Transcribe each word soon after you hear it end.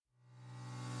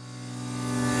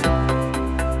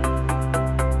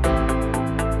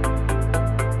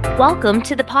Welcome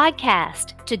to the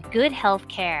podcast, To Good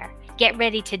Healthcare. Get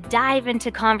ready to dive into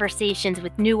conversations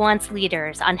with nuanced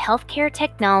leaders on healthcare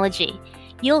technology.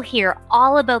 You'll hear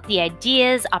all about the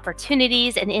ideas,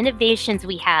 opportunities, and innovations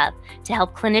we have to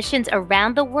help clinicians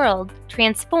around the world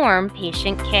transform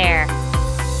patient care.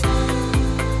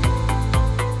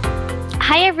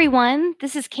 Hi, everyone.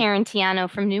 This is Karen Tiano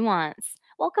from Nuance.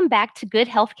 Welcome back to Good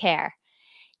Healthcare.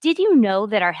 Did you know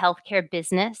that our healthcare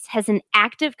business has an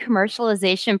active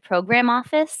commercialization program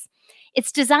office?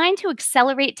 It's designed to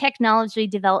accelerate technology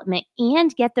development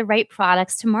and get the right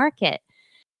products to market.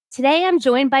 Today, I'm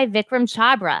joined by Vikram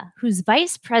Chhabra, who's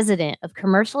Vice President of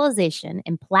Commercialization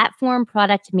and Platform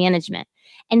Product Management.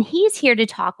 And he's here to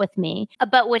talk with me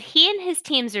about what he and his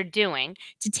teams are doing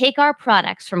to take our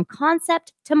products from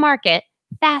concept to market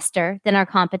faster than our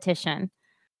competition.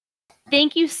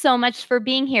 Thank you so much for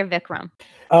being here, Vikram.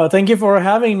 Thank you for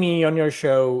having me on your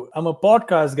show. I'm a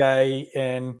podcast guy,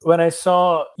 and when I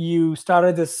saw you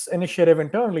started this initiative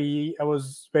internally, I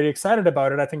was very excited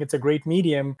about it. I think it's a great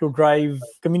medium to drive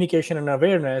communication and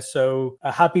awareness. So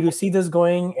happy to see this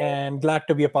going and glad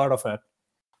to be a part of it.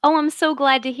 Oh, I'm so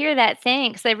glad to hear that.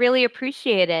 Thanks. I really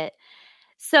appreciate it.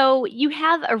 So you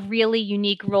have a really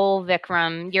unique role,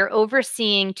 Vikram. You're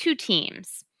overseeing two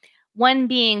teams, one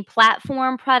being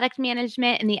platform product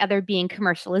management and the other being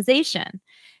commercialization.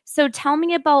 So tell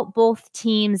me about both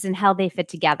teams and how they fit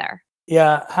together.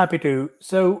 Yeah, happy to.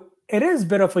 So it is a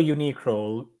bit of a unique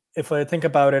role. If I think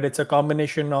about it, it's a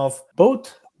combination of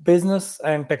both business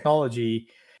and technology.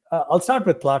 I'll start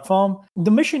with platform.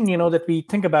 The mission, that we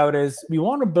think about is we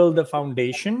want to build a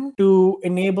foundation to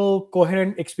enable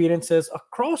coherent experiences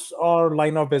across our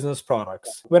line of business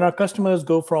products. When our customers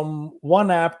go from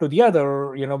one app to the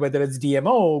other, whether it's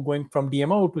DMO, going from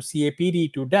DMO to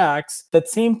CAPD to DAX, that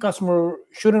same customer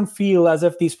shouldn't feel as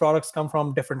if these products come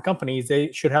from different companies.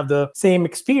 They should have the same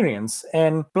experience.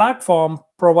 And platform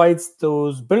provides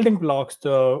those building blocks,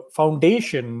 the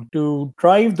foundation to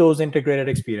drive those integrated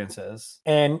experiences.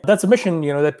 And that's a mission,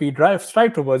 that we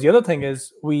strive towards. The other thing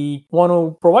is we want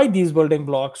to provide these building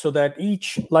blocks so that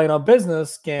each line of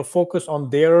business can focus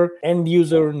on their end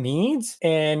user needs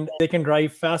and they can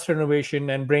drive faster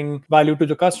innovation and bring value to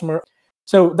the customer.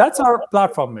 So that's our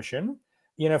platform mission.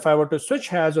 If I were to switch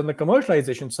hats on the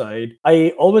commercialization side,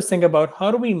 I always think about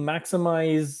how do we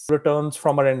maximize returns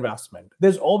from our investment.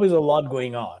 There's always a lot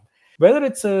going on. Whether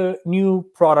it's a new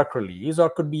product release or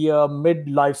could be a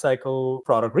mid-life cycle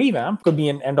product revamp, could be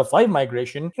an end-of-life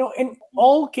migration. In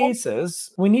all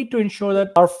cases, we need to ensure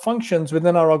that our functions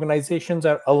within our organizations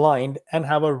are aligned and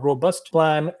have a robust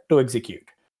plan to execute.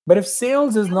 But if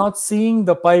sales is not seeing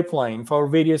the pipeline for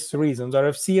various reasons, or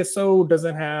if CSO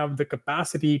doesn't have the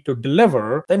capacity to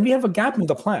deliver, then we have a gap in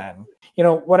the plan.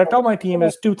 What I tell my team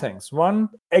is two things. One,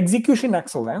 execution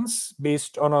excellence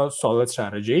based on a solid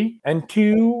strategy. And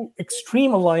two,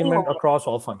 extreme alignment across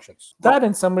all functions. That,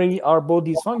 in summary, are both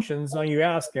these functions. Now you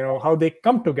ask, how they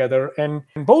come together. And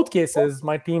in both cases,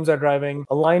 my teams are driving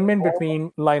alignment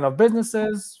between line of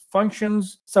businesses,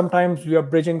 functions. Sometimes we are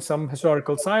bridging some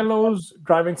historical silos,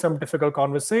 driving some difficult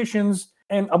conversations.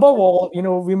 And above all,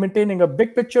 we're maintaining a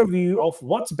big picture view of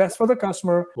what's best for the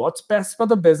customer, what's best for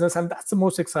the business. And that's the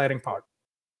most exciting part.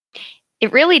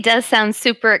 It really does sound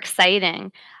super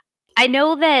exciting. I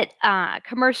know that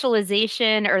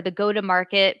commercialization, or the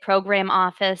go-to-market program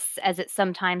office, as it's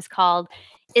sometimes called,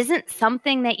 isn't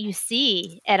something that you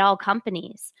see at all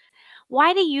companies.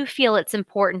 Why do you feel it's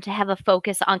important to have a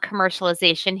focus on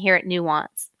commercialization here at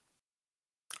Nuance?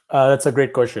 That's a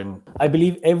great question. I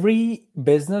believe every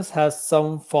business has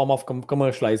some form of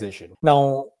commercialization.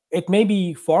 Now, it may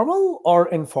be formal or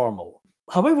informal.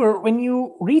 However, when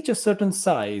you reach a certain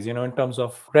size, in terms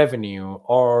of revenue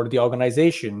or the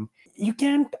organization, you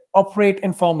can't operate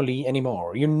informally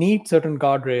anymore. You need certain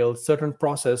guardrails, certain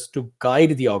process to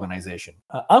guide the organization.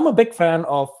 I'm a big fan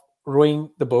of rowing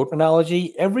the boat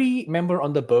analogy. Every member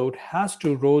on the boat has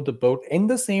to row the boat in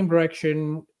the same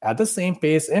direction, at the same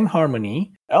pace, in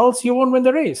harmony, else you won't win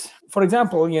the race. For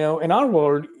example, in our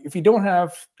world, if you don't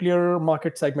have clear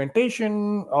market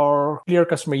segmentation or clear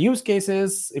customer use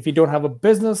cases, if you don't have a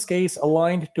business case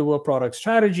aligned to a product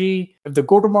strategy, if the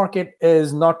go-to-market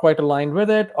is not quite aligned with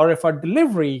it, or if our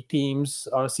delivery teams,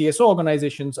 our CSO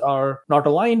organizations are not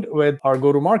aligned with our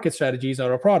go-to-market strategies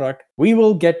or our product, we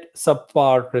will get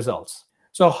subpar results.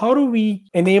 So how do we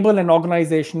enable an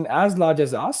organization as large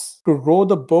as us to row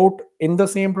the boat in the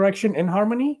same direction in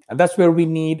harmony? And that's where we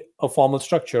need a formal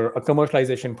structure, a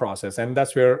commercialization process. And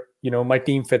that's where, my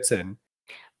team fits in.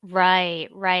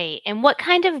 Right. And what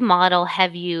kind of model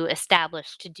have you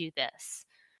established to do this?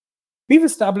 We've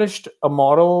established a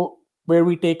model where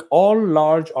we take all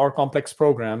large or complex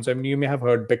programs. I mean, you may have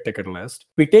heard big ticket list.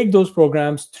 We take those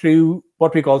programs through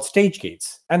what we call stage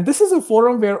gates. And this is a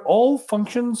forum where all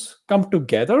functions come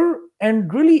together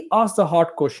and really ask the hard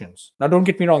questions. Now, don't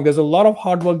get me wrong, there's a lot of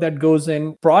hard work that goes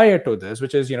in prior to this,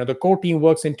 which is, the core team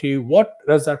works into what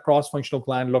does that cross-functional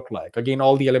plan look like? Again,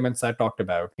 all the elements I talked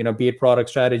about, be it product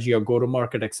strategy or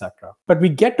go-to-market, etc. But we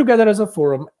get together as a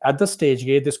forum at the stage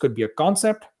gate. This could be a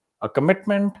concept, a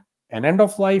commitment, an end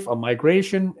of life, a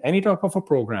migration, any type of a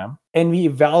program, and we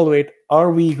evaluate,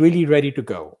 are we really ready to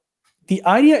go? The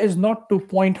idea is not to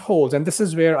point holes, and this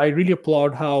is where I really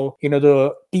applaud how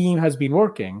the team has been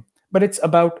working, but it's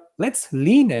about let's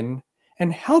lean in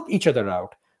and help each other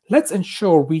out. Let's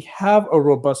ensure we have a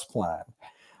robust plan.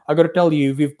 I got to tell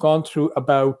you, we've gone through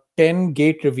about 10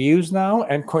 gate reviews now,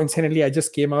 and coincidentally, I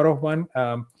just came out of one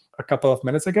a couple of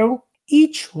minutes ago.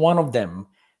 Each one of them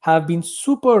have been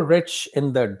super rich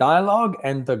in the dialogue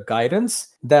and the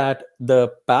guidance that the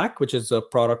PAC, which is the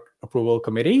Product Approval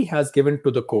Committee, has given to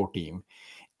the core team.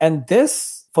 And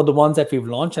this, for the ones that we've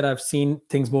launched and I've seen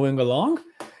things moving along,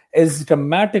 is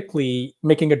dramatically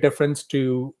making a difference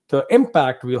to the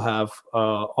impact we'll have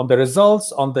on the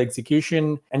results, on the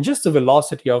execution, and just the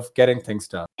velocity of getting things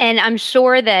done. And I'm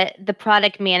sure that the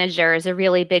product manager is a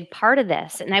really big part of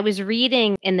this. And I was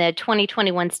reading in the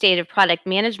 2021 State of Product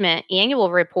Management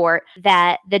annual report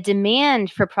that the demand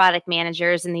for product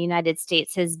managers in the United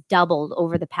States has doubled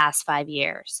over the past 5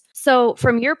 years. So,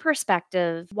 from your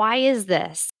perspective, why is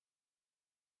this?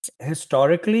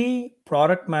 Historically,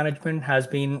 product management has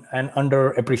been an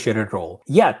underappreciated role.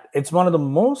 Yet, it's one of the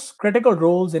most critical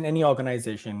roles in any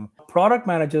organization. Product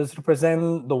managers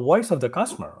represent the voice of the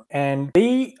customer, and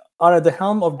they are at the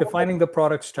helm of defining the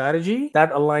product strategy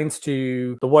that aligns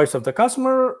to the voice of the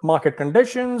customer, market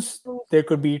conditions. There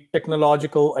could be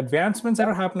technological advancements that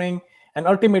are happening, and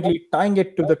ultimately tying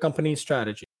it to the company's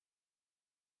strategy.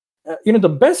 The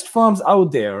best firms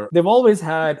out there, they've always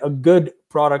had a good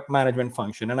product management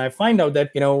function. And I find out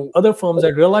that, other firms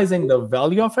are realizing the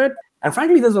value of it. And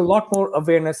frankly, there's a lot more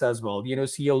awareness as well.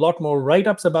 See a lot more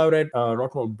write-ups about it, a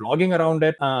lot more blogging around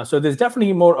it. So there's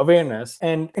definitely more awareness.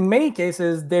 And in many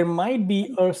cases, there might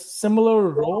be a similar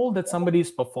role that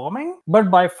somebody's performing,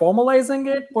 but by formalizing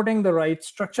it, putting the right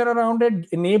structure around it,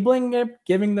 enabling it,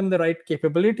 giving them the right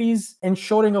capabilities,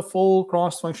 ensuring a full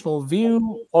cross-functional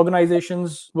view,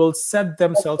 organizations will set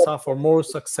themselves up for more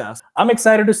success. I'm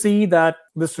excited to see that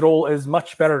this role is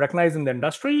much better recognized in the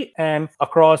industry and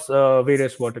across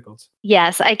various verticals.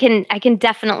 Yes, I can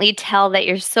definitely tell that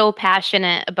you're so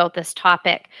passionate about this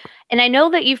topic. And I know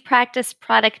that you've practiced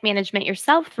product management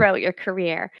yourself throughout your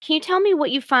career. Can you tell me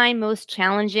what you find most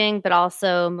challenging but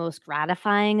also most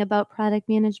gratifying about product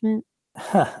management?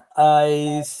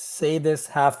 I say this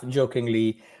half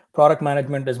jokingly. Product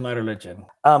management is my religion.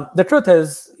 The truth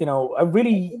is, I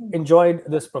really enjoyed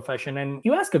this profession, and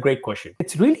you ask a great question.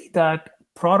 It's really that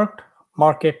product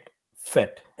market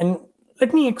fit. And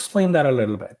let me explain that a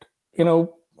little bit.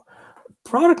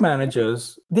 Product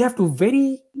managers, they have to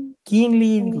very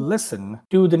keenly listen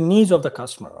to the needs of the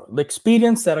customer, the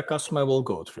experience that a customer will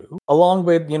go through, along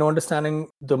with understanding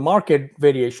the market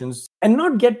variations, and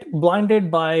not get blinded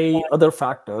by other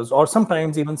factors or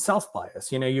sometimes even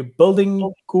self-bias. You're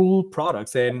building cool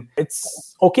products and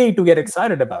it's okay to get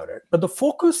excited about it, but the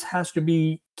focus has to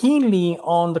be keenly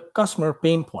on the customer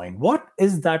pain point. What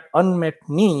is that unmet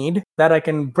need that I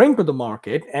can bring to the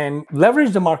market and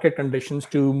leverage the market conditions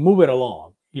to move it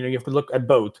along? You have to look at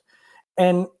both.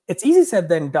 And it's easy said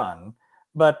than done,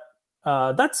 but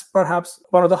that's perhaps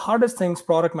one of the hardest things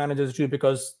product managers do,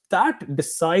 because that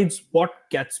decides what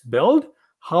gets built,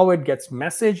 how it gets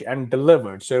messaged and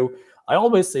delivered. So I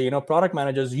always say, product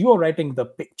managers, you are writing the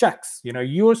checks,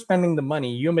 you're spending the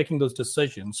money, you're making those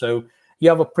decisions. So you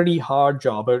have a pretty hard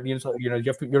job, or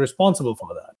you're responsible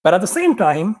for that. But at the same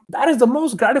time, that is the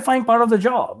most gratifying part of the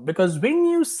job, because when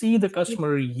you see the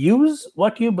customer use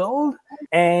what you build,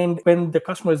 and when the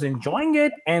customer is enjoying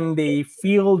it and they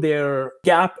feel their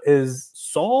gap is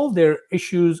solved, their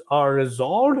issues are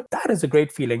resolved, that is a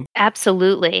great feeling.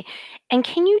 Absolutely. And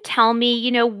can you tell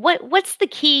me, what's the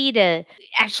key to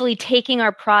actually taking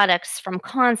our products from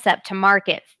concept to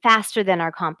market faster than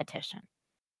our competition?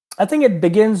 I think it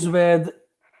begins with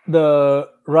the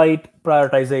right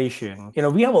prioritization.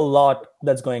 We have a lot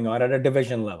that's going on at a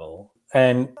division level,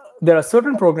 and there are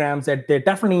certain programs that they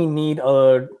definitely need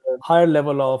a higher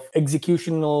level of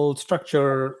executional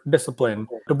structure discipline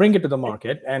to bring it to the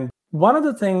market. And one of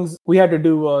the things we had to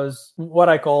do was what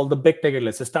I call the big ticket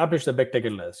list, establish the big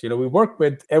ticket list. We work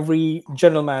with every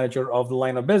general manager of the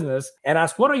line of business and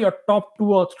ask, what are your top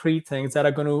 2 or 3 things that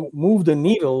are going to move the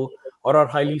needle or are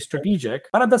highly strategic,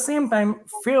 but at the same time,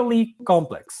 fairly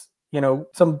complex.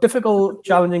 Some difficult,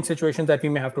 challenging situations that we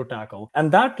may have to tackle.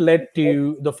 And that led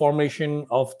to the formation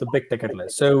of the big ticket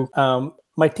list. So,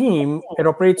 my team, it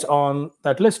operates on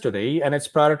that list today, and it's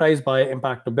prioritized by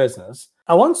impact to business.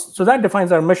 So that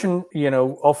defines our mission,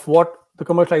 of what the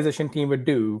commercialization team would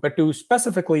do. But to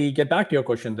specifically get back to your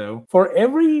question, though, for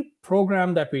every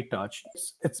program that we touch,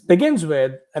 it begins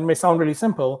with, and may sound really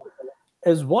simple,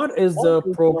 is what is the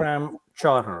program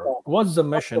charter? What's the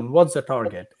mission? What's the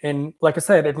target? And like I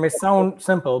said, it may sound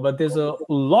simple, but there's a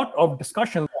lot of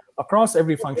discussion across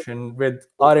every function, with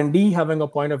R&D having a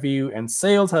point of view and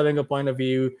sales having a point of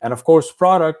view, and of course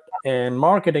product and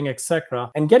marketing,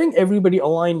 etc. And getting everybody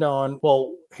aligned on,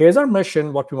 well, here's our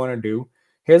mission, what we want to do.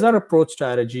 Here's our approach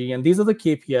strategy, and these are the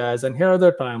KPIs, and here are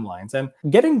the timelines. And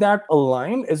getting that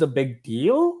aligned is a big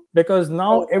deal, because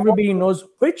now everybody knows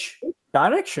which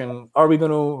direction are we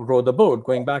going to row the boat,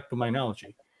 going back to my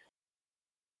analogy.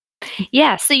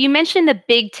 Yeah, so you mentioned the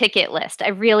big ticket list. I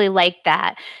really like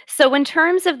that. So, in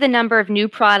terms of the number of new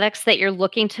products that you're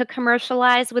looking to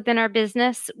commercialize within our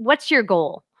business, what's your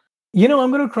goal?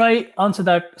 I'm going to try answer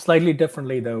that slightly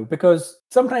differently, though, because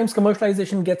sometimes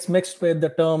commercialization gets mixed with the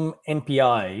term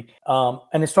NPI.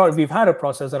 And historically, we've had a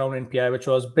process around NPI, which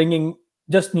was bringing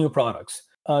just new products.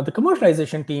 The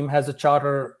commercialization team has a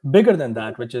charter bigger than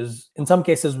that, which is, in some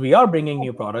cases, we are bringing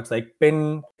new products. Like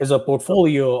PIN is a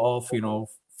portfolio of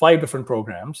 5 different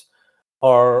programs,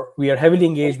 or we are heavily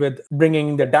engaged with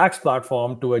bringing the DAX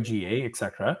platform to a GA,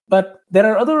 etc. But there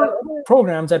are other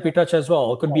programs that we touch as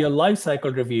well. It could be a life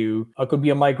cycle review, or could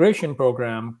be a migration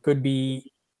program, could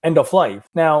be end of life.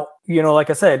 Now,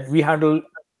 like I said, we handle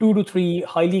 2 to 3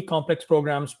 highly complex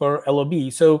programs per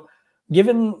LOB. So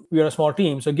given we are a small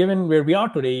team, so given where we are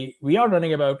today, we are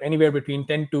running about anywhere between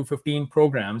 10 to 15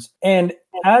 programs. And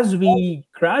as we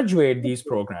graduate these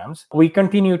programs, we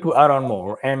continue to add on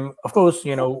more. And of course,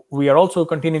 we are also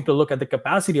continuing to look at the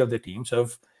capacity of the team. So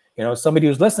if, somebody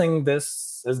who's listening,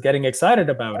 this is getting excited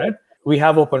about it, we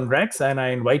have open recs, and I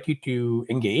invite you to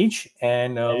engage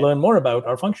and learn more about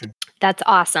our function. That's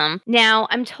awesome. Now,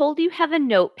 I'm told you have a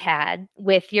notepad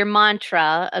with your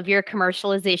mantra of your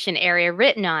commercialization area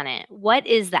written on it. What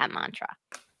is that mantra?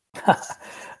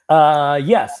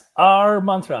 Yes, our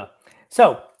mantra.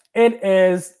 So it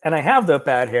is, and I have the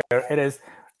pad here, it is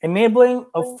enabling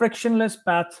a frictionless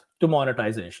path to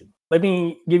monetization. Let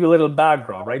me give you a little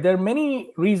background, right? There are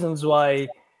many reasons why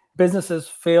businesses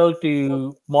fail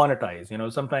to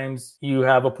monetize. Sometimes you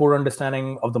have a poor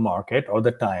understanding of the market or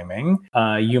the timing.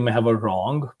 You may have a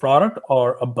wrong product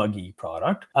or a buggy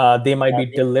product. They might be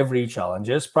delivery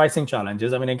challenges, pricing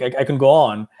challenges. I mean, I can go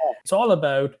on. It's all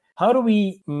about how do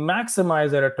we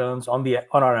maximize the returns on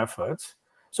our efforts.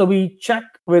 So we check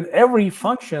with every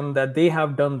function that they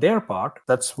have done their part.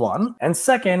 That's one. And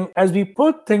second, as we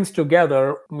put things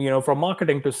together, from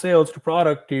marketing to sales to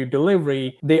product to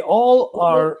delivery, they all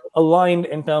are aligned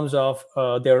in terms of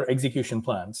their execution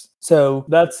plans. So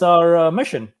that's our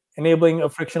mission, enabling a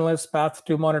frictionless path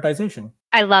to monetization.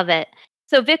 I love it.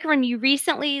 So, Vikram, you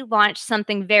recently launched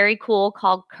something very cool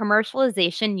called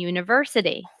Commercialization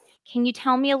University. Can you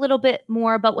tell me a little bit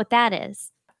more about what that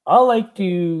is? I like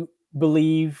to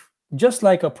believe, just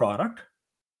like a product,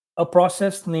 a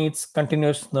process needs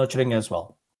continuous nurturing as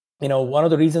well. One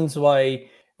of the reasons why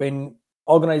when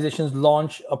organizations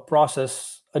launch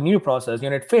a new process,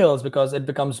 it fails because it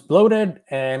becomes bloated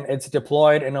and it's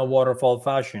deployed in a waterfall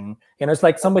fashion. It's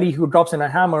like somebody who drops in a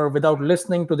hammer without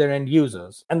listening to their end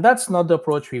users. And that's not the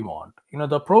approach we want.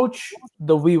 The approach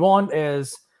that we want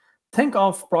is, think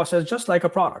of process just like a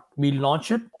product. We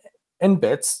launch it in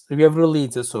bits, we have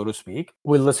releases, so to speak.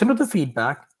 We listen to the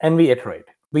feedback and we iterate.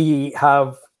 We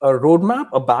have a roadmap,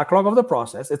 a backlog of the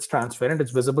process. It's transparent,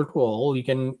 it's visible to all. You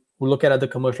can look at the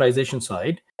commercialization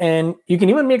side, and you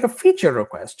can even make a feature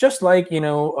request, just like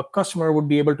a customer would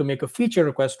be able to make a feature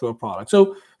request to a product.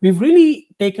 So we've really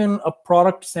taken a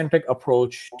product-centric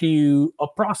approach to a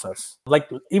process. Like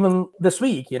even this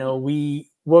week,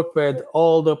 we worked with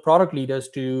all the product leaders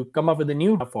to come up with a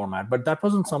new format, but that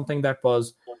wasn't something that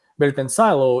was built in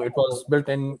silo. It was built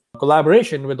in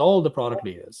collaboration with all the product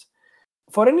leaders.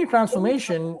 For any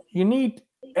transformation, you need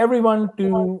everyone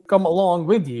to come along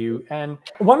with you. And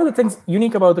one of the things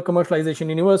unique about the Commercialization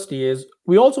University is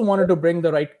we also wanted to bring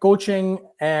the right coaching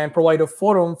and provide a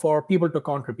forum for people to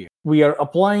contribute. We are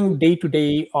applying day to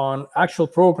day on actual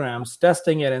programs,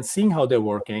 testing it and seeing how they're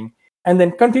working, and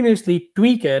then continuously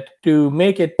tweak it to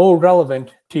make it more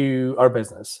relevant to our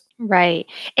business. Right.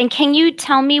 And can you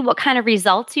tell me what kind of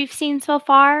results you've seen so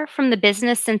far from the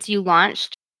business since you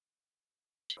launched?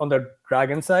 On the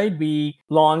Dragon side, we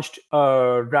launched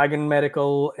Dragon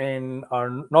Medical in our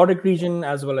Nordic region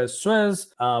as well as Swiss.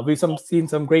 We've seen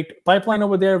some great pipeline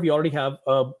over there. We already have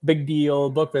a big deal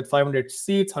booked with 500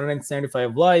 seats,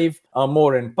 175 live,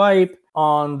 more in pipe.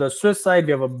 On the Swiss side,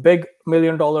 we have a big $1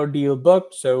 million deal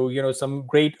booked. So, some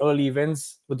great early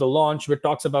wins with the launch, which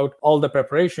talks about all the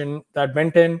preparation that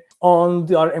went in.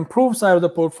 On our improved side of the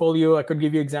portfolio, I could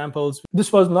give you examples.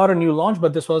 This was not a new launch,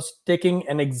 but this was taking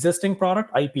an existing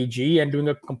product, IPG, and doing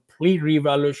a complete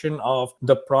reevaluation of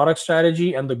the product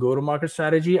strategy and the go-to-market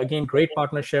strategy. Again, great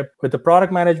partnership with the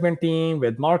product management team,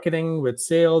 with marketing, with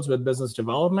sales, with business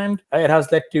development. It has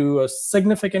led to a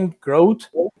significant growth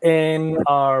in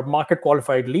our market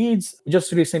qualified leads.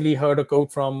 Just recently heard a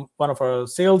quote from one of our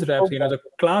sales reps. The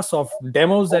class of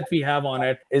demos that we have on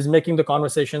it is making the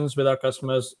conversations with our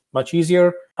customers much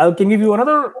easier. I can give you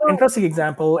another interesting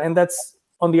example, and that's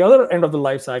on the other end of the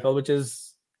life cycle, which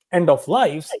is end of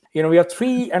lives. We have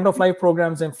 3 end of life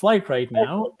programs in flight right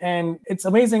now, and it's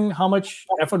amazing how much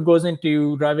effort goes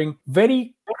into driving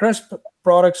very crisp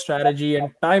product strategy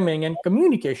and timing and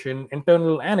communication,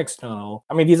 internal and external.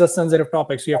 I mean, these are sensitive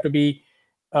topics. You have to be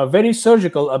very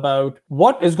surgical about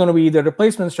what is going to be the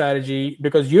replacement strategy,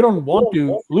 because you don't want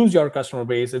to lose your customer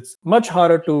base. It's much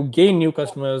harder to gain new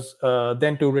customers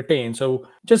than to retain. So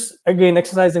just, again,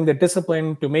 exercising the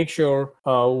discipline to make sure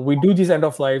we do these end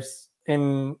of lives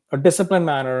in a disciplined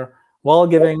manner while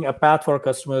giving a path for our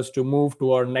customers to move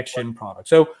to our next gen product.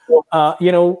 So,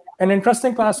 an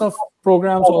interesting class of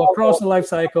programs all across the life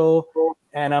cycle,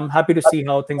 and I'm happy to see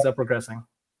how things are progressing.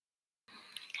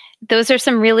 Those are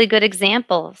some really good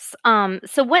examples.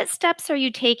 So what steps are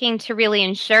you taking to really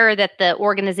ensure that the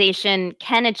organization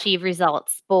can achieve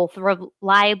results both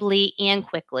reliably and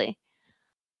quickly?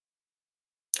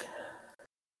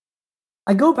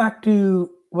 I go back to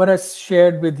what I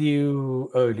shared with you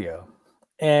earlier.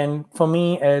 And for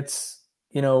me, it's,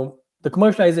 the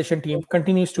commercialization team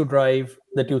continues to drive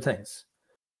the 2 things.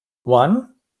 1,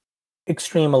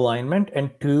 extreme alignment, and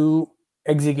 2,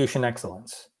 execution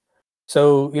excellence.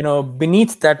 So,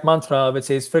 beneath that mantra, which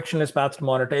says frictionless path to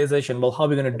monetization, well, how are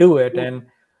we going to do it? And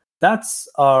that's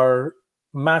our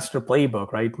master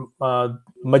playbook, right?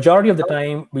 Majority of the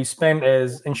time we spend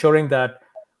is ensuring that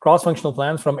cross-functional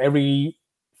plans from every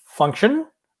function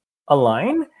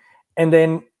align, and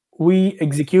then we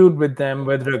execute with them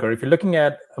with rigor. If you're looking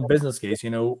at a business case,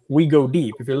 we go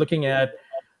deep. If you're looking at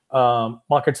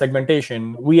market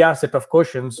segmentation, we ask the tough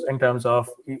questions in terms of,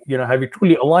 have we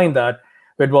truly aligned that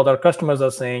with what our customers are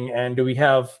saying, and do we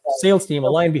have sales team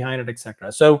aligned behind it,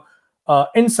 etc. So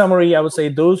in summary, I would say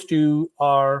those 2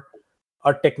 are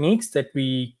techniques that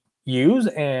we use,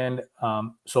 and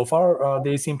so far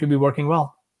they seem to be working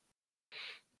well.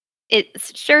 It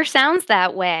sure sounds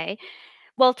that way.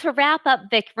 Well, to wrap up,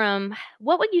 Vikram,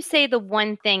 what would you say the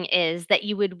one thing is that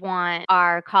you would want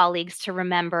our colleagues to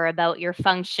remember about your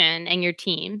function and your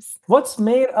teams? What's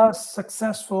made us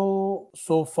successful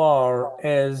so far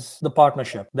is the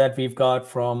partnership that we've got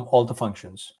from all the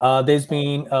functions. There's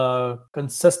been a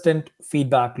consistent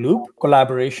feedback loop,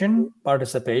 collaboration,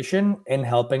 participation in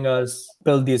helping us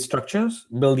build these structures,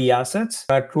 build the assets.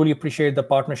 I truly appreciate the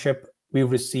partnership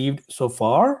we've received so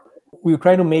far. We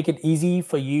try to make it easy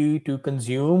for you to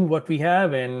consume what we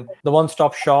have, and the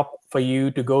one-stop shop for you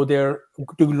to go there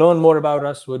to learn more about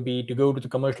us would be to go to the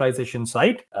commercialization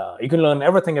site. You can learn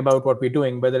everything about what we're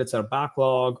doing, whether it's our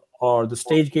backlog or the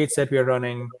stage gates that we're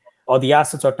running or the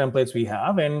assets or templates we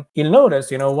have. And you'll notice,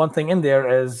 one thing in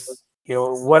there is,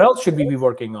 what else should we be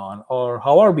working on, or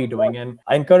how are we doing? And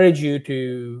I encourage you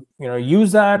to,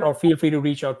 use that, or feel free to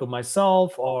reach out to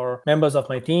myself or members of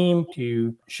my team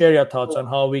to share your thoughts on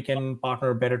how we can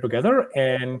partner better together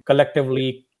and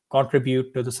collectively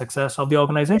contribute to the success of the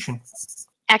organization.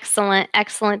 Excellent.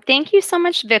 Excellent. Thank you so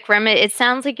much, Vikram. It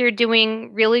sounds like you're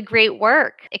doing really great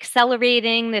work,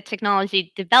 accelerating the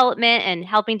technology development and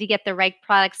helping to get the right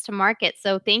products to market.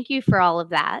 So thank you for all of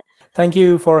that. Thank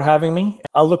you for having me.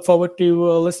 I'll look forward to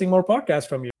listening more podcasts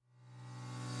from you.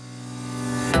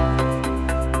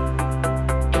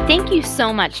 Thank you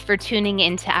so much for tuning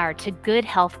into our To Good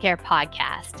Healthcare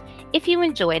podcast. If you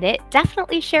enjoyed it,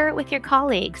 definitely share it with your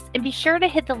colleagues and be sure to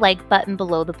hit the like button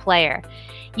below the player.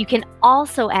 You can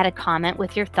also add a comment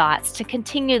with your thoughts to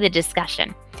continue the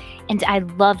discussion. And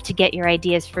I'd love to get your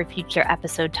ideas for future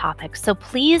episode topics, so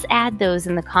please add those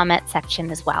in the comment section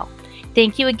as well.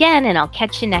 Thank you again, and I'll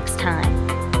catch you next time.